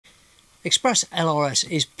ExpressLRS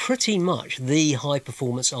is pretty much the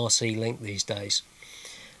high-performance RC link these days.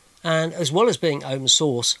 And as well as being open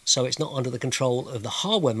source, so it's not under the control of the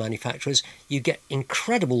hardware manufacturers, you get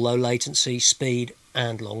incredible low latency, speed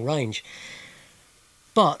and long range.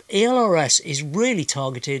 But ELRS is really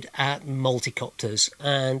targeted at multicopters,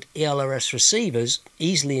 and ELRS receivers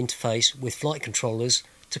easily interface with flight controllers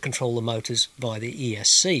to control the motors via the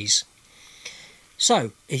ESCs.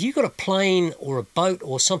 So, if you've got a plane or a boat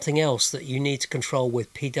or something else that you need to control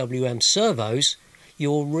with PWM servos,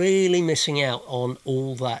 you're really missing out on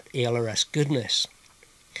all that ELRS goodness.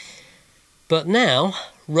 But now,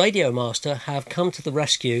 RadioMaster have come to the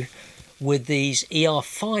rescue with these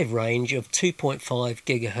ER5 range of 2.5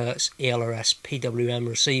 GHz ELRS PWM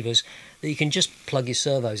receivers that you can just plug your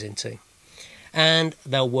servos into. And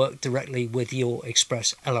they'll work directly with your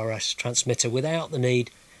ExpressLRS transmitter without the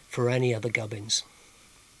need for any other gubbins.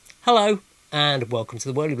 Hello and welcome to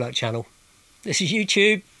the Whirly Bloke channel. This is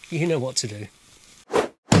YouTube, you know what to do.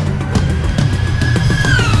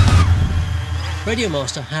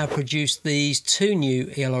 RadioMaster have produced these two new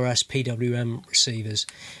ELRS PWM receivers.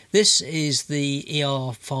 This is the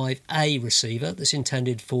ER5A receiver that's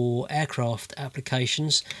intended for aircraft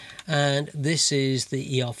applications, and this is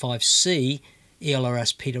the ER5C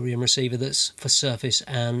ELRS PWM receiver that's for surface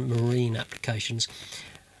and marine applications.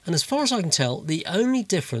 And as far as I can tell, the only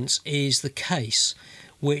difference is the case,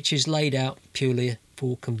 which is laid out purely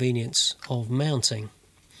for convenience of mounting.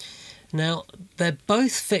 Now, they're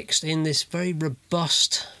both fixed in this very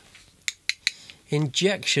robust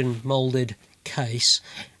injection moulded case,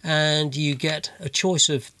 and you get a choice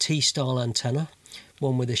of T-style antenna,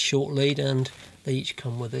 one with a short lead, and they each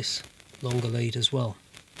come with this longer lead as well.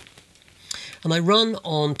 And they run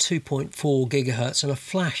on 2.4 GHz and are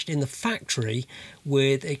flashed in the factory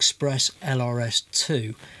with ExpressLRS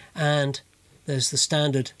 2. And there's the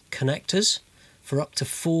standard connectors for up to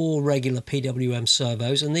 4 regular PWM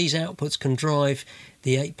servos, and these outputs can drive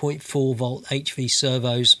the 8.4 volt HV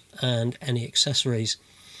servos and any accessories.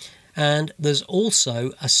 And there's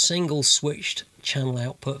also a single switched channel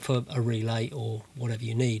output for a relay or whatever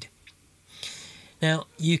you need. Now,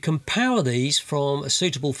 you can power these from a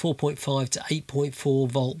suitable 4.5 to 8.4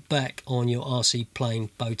 volt back on your RC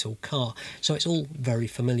plane, boat or car, so it's all very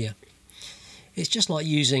familiar. It's just like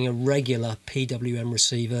using a regular PWM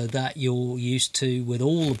receiver that you're used to, with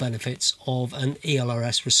all the benefits of an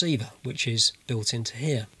ELRS receiver, which is built into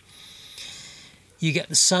here. You get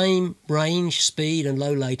the same range, speed and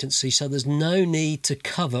low latency, so there's no need to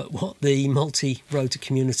cover what the multi-rotor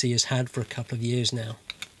community has had for a couple of years now.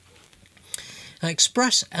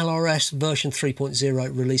 ExpressLRS version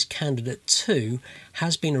 3.0 release candidate 2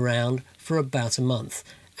 has been around for about a month,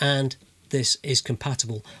 and this is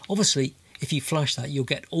compatible. Obviously, if you flash that, you'll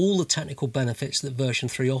get all the technical benefits that version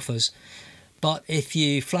 3 offers, but if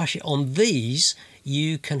you flash it on these,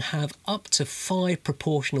 you can have up to 5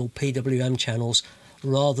 proportional PWM channels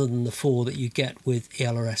rather than the 4 that you get with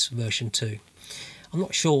ELRS version 2. I'm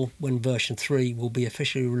not sure when version 3 will be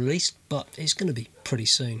officially released, but it's going to be pretty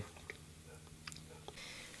soon.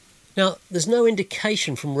 Now, there's no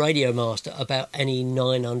indication from RadioMaster about any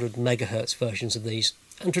 900 MHz versions of these,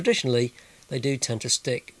 and traditionally they do tend to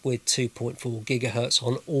stick with 2.4 GHz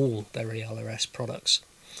on all their ELRS products.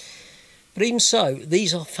 But even so,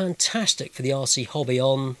 these are fantastic for the RC hobby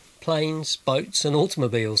on planes, boats and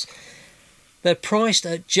automobiles. They're priced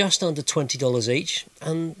at just under $20 each,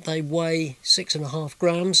 and they weigh 6.5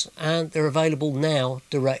 grams, and they're available now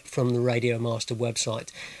direct from the RadioMaster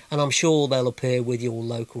website, and I'm sure they'll appear with your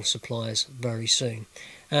local suppliers very soon.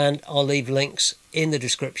 And I'll leave links in the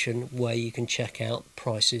description where you can check out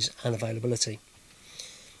prices and availability.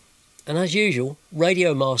 And as usual,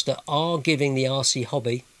 RadioMaster are giving the RC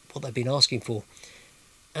hobby what they've been asking for,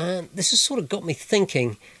 and this has sort of got me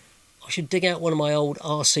thinking I should dig out one of my old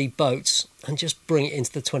RC boats and just bring it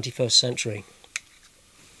into the 21st century.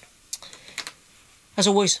 As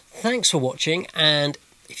always, thanks for watching, and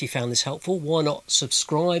if you found this helpful, why not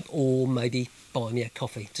subscribe or maybe buy me a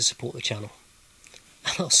coffee to support the channel.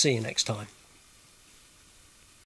 And I'll see you next time.